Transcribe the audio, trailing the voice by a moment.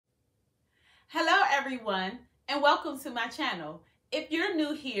everyone, and welcome to my channel. If you're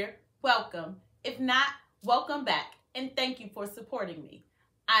new here, welcome. If not, welcome back, and thank you for supporting me.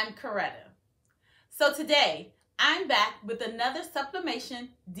 I'm Coretta. So today, I'm back with another Sublimation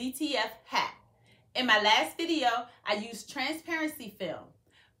DTF hack. In my last video, I used transparency film,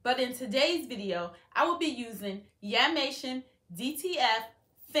 but in today's video, I will be using Yamation DTF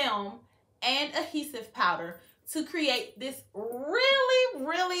film and adhesive powder to create this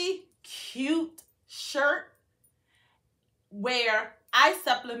really cute shirt where I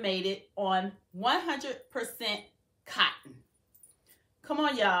sublimated on 100% cotton. Come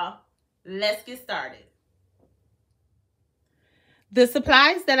on, y'all. Let's get started. The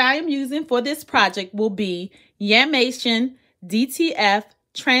supplies that I am using for this project will be Yamation DTF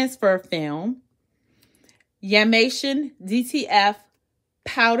transfer film, Yamation DTF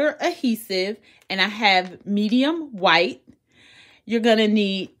powder adhesive, and I have medium white. You're going to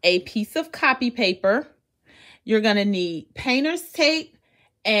need a piece of copy paper. You're going to need painter's tape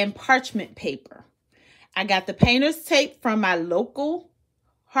and parchment paper. I got the painter's tape from my local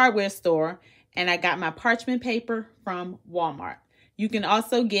hardware store, and I got my parchment paper from Walmart. You can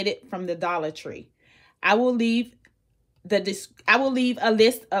also get it from the Dollar Tree. I will leave a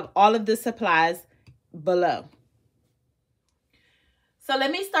list of all of the supplies below. So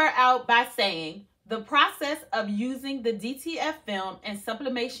let me start out by saying the process of using the DTF film and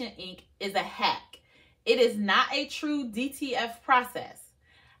Sublimation Ink is a hack. It is not a true DTF process.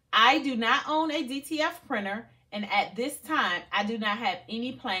 I do not own a DTF printer, and at this time, I do not have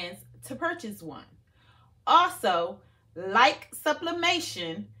any plans to purchase one. Also, like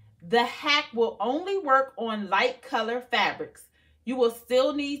sublimation, the hack will only work on light color fabrics. You will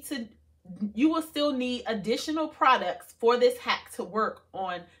still need additional products for this hack to work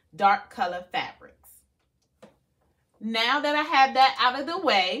on dark color fabrics. Now that I have that out of the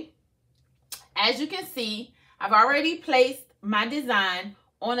way, as you can see, I've already placed my design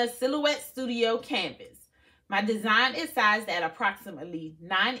on a Silhouette Studio canvas. My design is sized at approximately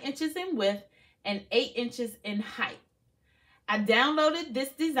 9 inches in width and 8 inches in height. I downloaded this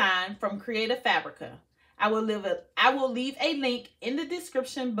design from Creative Fabrica. I will leave a link in the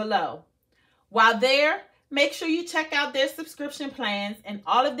description below. While there, make sure you check out their subscription plans and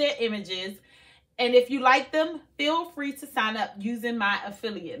all of their images. And if you like them, feel free to sign up using my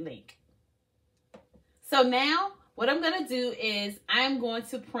affiliate link. So now what I'm going to do is I'm going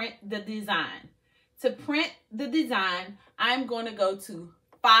to print the design. To print the design, I'm going to go to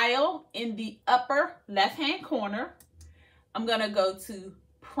File in the upper left-hand corner. I'm going to go to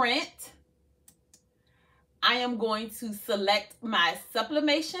Print. I am going to select my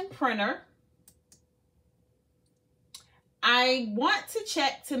sublimation printer. I want to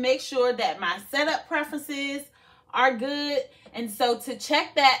check to make sure that my setup preferences are good. And so to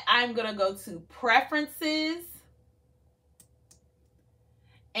check that, I'm going to go to Preferences.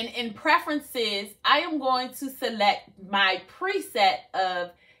 And in Preferences, I am going to select my preset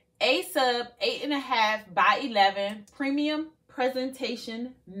of A sub 8.5 by 11 Premium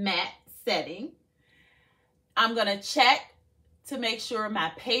Presentation Matte Setting. I'm going to check to make sure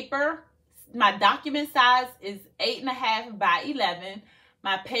my document size is 8.5 by 11.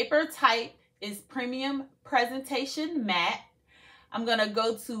 My paper type is Premium Presentation Matte. I'm going to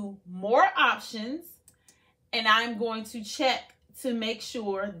go to More Options, and I'm going to check to make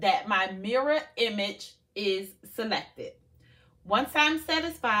sure that my mirror image is selected. Once I'm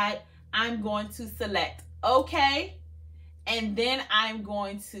satisfied, I'm going to select OK, and then I'm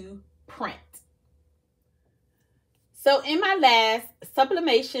going to print. So in my last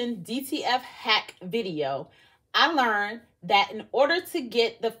Sublimation DTF hack video, I learned that in order to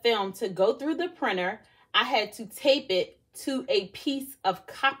get the film to go through the printer, I had to tape it to a piece of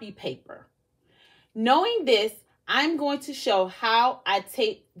copy paper. Knowing this, I'm going to show how I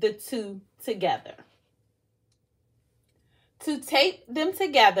tape the two together. To tape them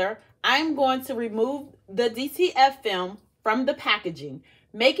together, I'm going to remove the DTF film from the packaging,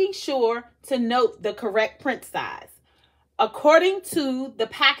 making sure to note the correct print size. According to the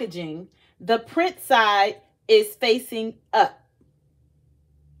packaging, the print side is facing up.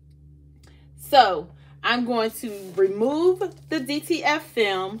 So I'm going to remove the DTF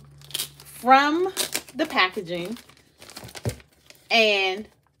film from the packaging, and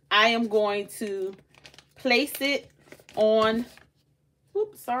I am going to place it on,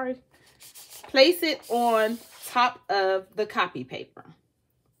 place it on top of the copy paper.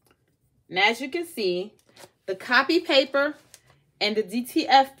 And as you can see, the copy paper and the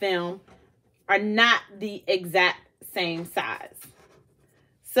DTF film are not the exact same size.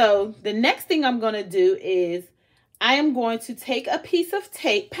 So the next thing I'm going to do is I am going to take a piece of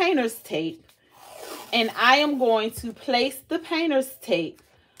tape, painter's tape, And I am going to place the painter's tape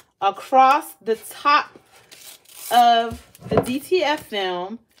across the top of the DTF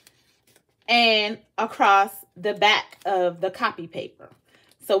film and across the back of the copy paper.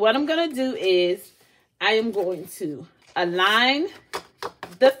 So what I'm going to do is I am going to align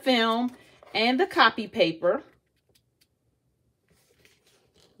the film and the copy paper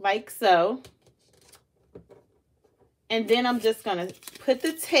like so. And then I'm just going to put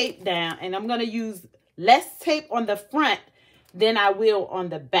the tape down, and I'm going to use less tape on the front than I will on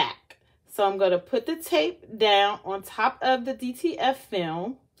the back. So I'm going to put the tape down on top of the DTF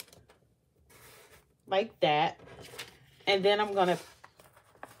film like that. And then I'm going to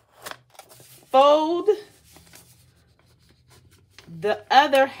fold the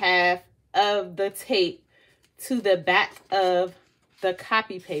other half of the tape to the back of the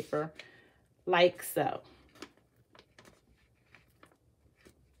copy paper like so.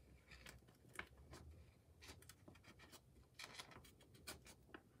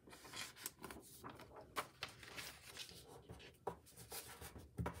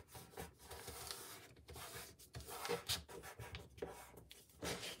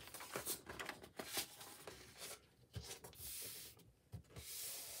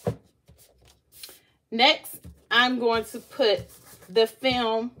 Next, I'm going to put the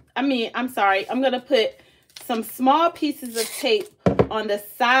film, I'm going to put some small pieces of tape on the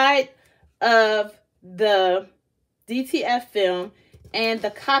side of the DTF film and the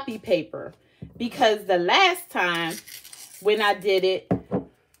copy paper, because the last time when I did it,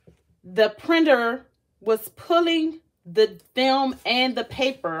 the printer was pulling the film and the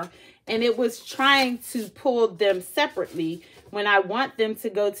paper, and it was trying to pull them separately when I want them to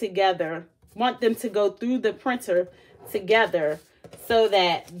go together. Want them to go through the printer together so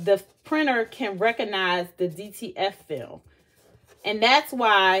that the printer can recognize the DTF film. And that's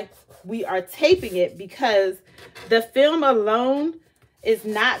why we are taping it, because the film alone is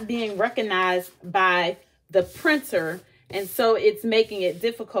not being recognized by the printer, and so it's making it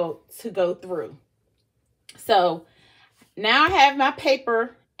difficult to go through. So now I have my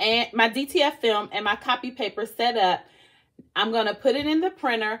paper and my DTF film and my copy paper set up. I'm going to put it in the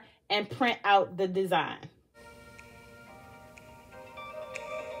printer and print out the design.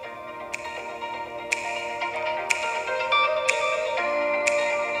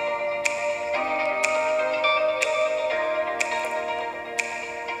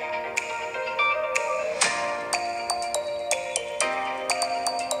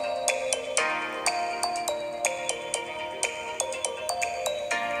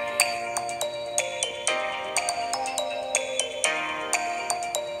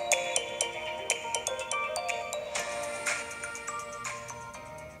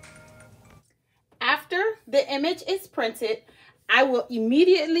 The image is printed, I will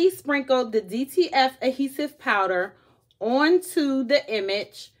immediately sprinkle the DTF adhesive powder onto the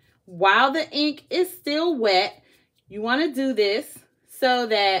image while the ink is still wet. You want to do this so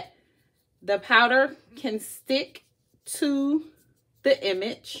that the powder can stick to the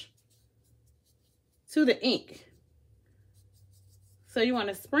image, to the ink. So you want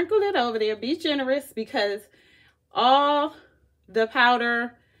to sprinkle it over there. Be generous, because all the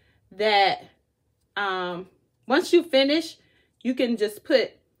powder that once you finish, you can just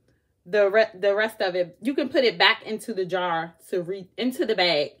put the rest of it, you can put it back into the jar into the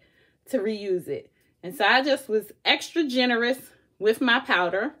bag to reuse it. And so I just was extra generous with my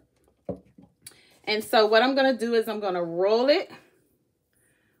powder. And so what I'm going to do is I'm going to roll it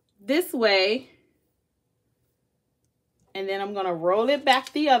this way, and then I'm going to roll it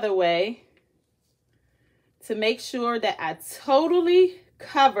back the other way to make sure that I totally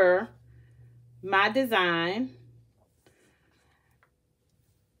cover my design.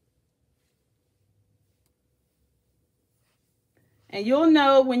 And you'll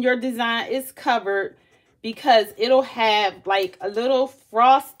know when your design is covered because it'll have like a little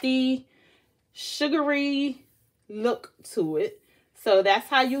frosty, sugary look to it. So that's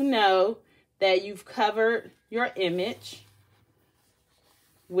how you know that you've covered your image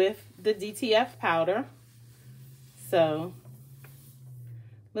with the DTF powder. So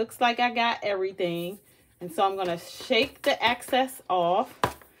looks like I got everything. And so I'm going to shake the excess off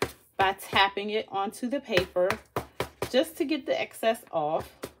by tapping it onto the paper just to get the excess off.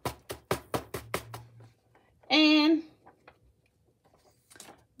 And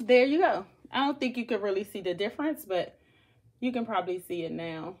there you go. I don't think you can really see the difference, but you can probably see it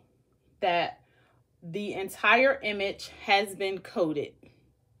now that the entire image has been coated.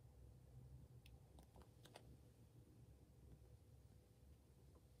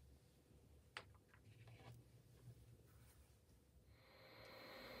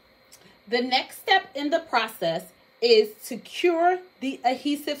 The next step in the process is to cure the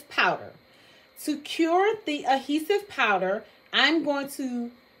adhesive powder. To cure the adhesive powder, I'm going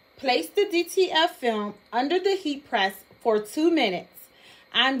to place the DTF film under the heat press for 2 minutes.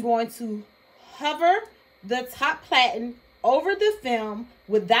 I'm going to hover the top platen over the film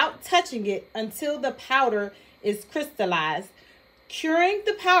without touching it until the powder is crystallized. Curing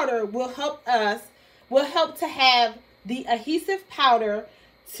the powder will help to have the adhesive powder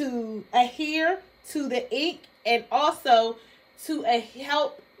to adhere to the ink and also to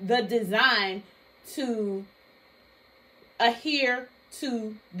help the design to adhere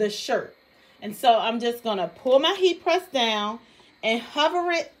to the shirt. And so I'm just going to pull my heat press down and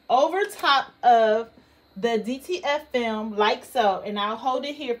hover it over top of the DTF film like so, and I'll hold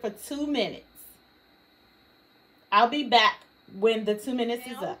it here for 2 minutes. I'll be back when the 2 minutes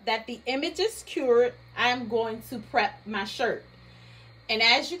is up. That the image is cured, I'm going to prep my shirt. And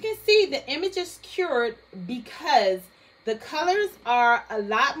as you can see, the image is cured because the colors are a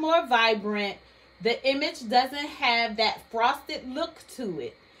lot more vibrant. The image doesn't have that frosted look to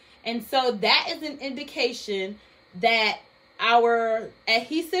it. And so that is an indication that our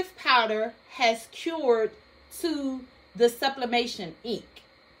adhesive powder has cured to the sublimation ink.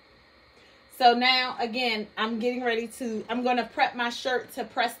 So now, again, I'm going to prep my shirt to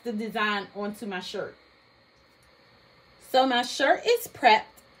press the design onto my shirt. So my shirt is prepped.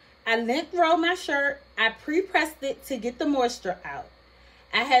 I lint roll my shirt. I pre-pressed it to get the moisture out.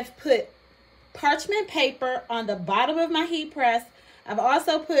 I have put parchment paper on the bottom of my heat press. I've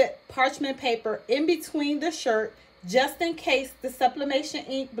also put parchment paper in between the shirt just in case the sublimation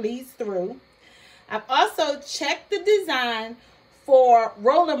ink bleeds through. I've also checked the design for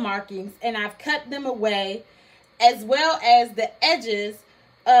roller markings and I've cut them away, as well as the edges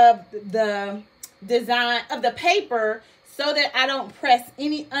of the design of the paper, so that I don't press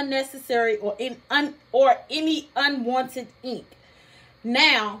any unnecessary or any unwanted ink.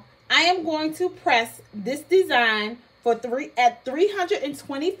 Now, I am going to press this design at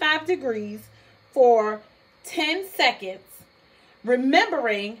 325 degrees for 10 seconds,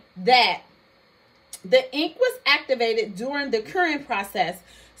 remembering that the ink was activated during the curing process,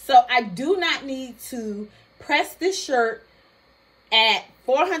 so I do not need to press this shirt at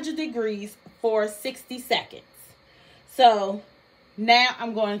 400 degrees for 60 seconds. So now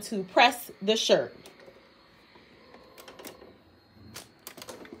I'm going to press the shirt.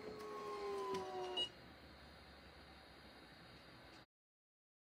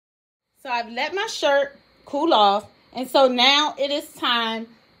 So I've let my shirt cool off, and so now it is time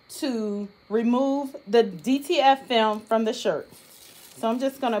to remove the DTF film from the shirt. So I'm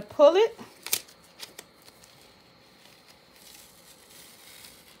just going to pull it.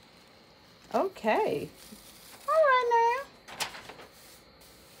 Okay. All right now.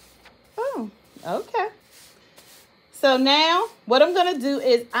 Oh, okay. So now what I'm going to do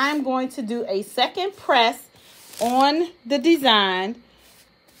is I'm going to do a second press on the design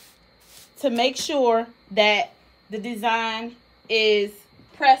to make sure that the design is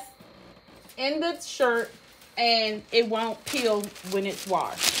pressed in the shirt and it won't peel when it's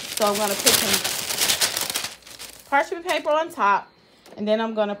washed. So I'm going to put some parchment paper on top and then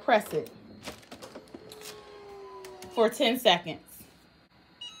I'm going to press it for 10 seconds.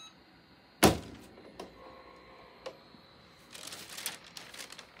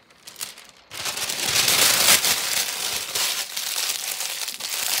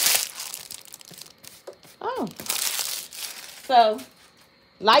 Oh, so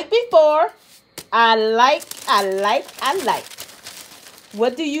like before, I like.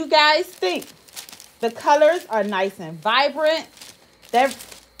 What do you guys think? The colors are nice and vibrant. That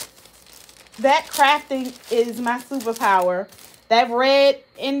crafting is my superpower. That red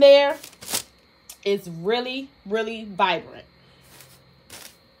in there is really, really vibrant.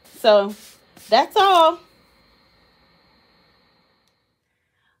 So that's all.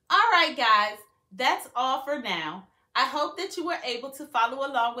 All right, guys, that's all for now. I hope that you were able to follow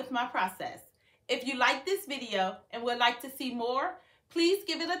along with my process. If you like this video and would like to see more, please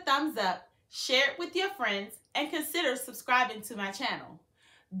give it a thumbs up, share it with your friends, and consider subscribing to my channel.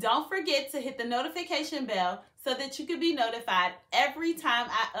 Don't forget to hit the notification bell so that you can be notified every time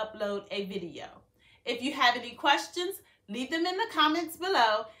I upload a video. If you have any questions, leave them in the comments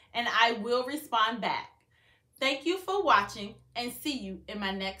below and I will respond back. Thank you for watching and see you in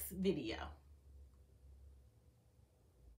my next video.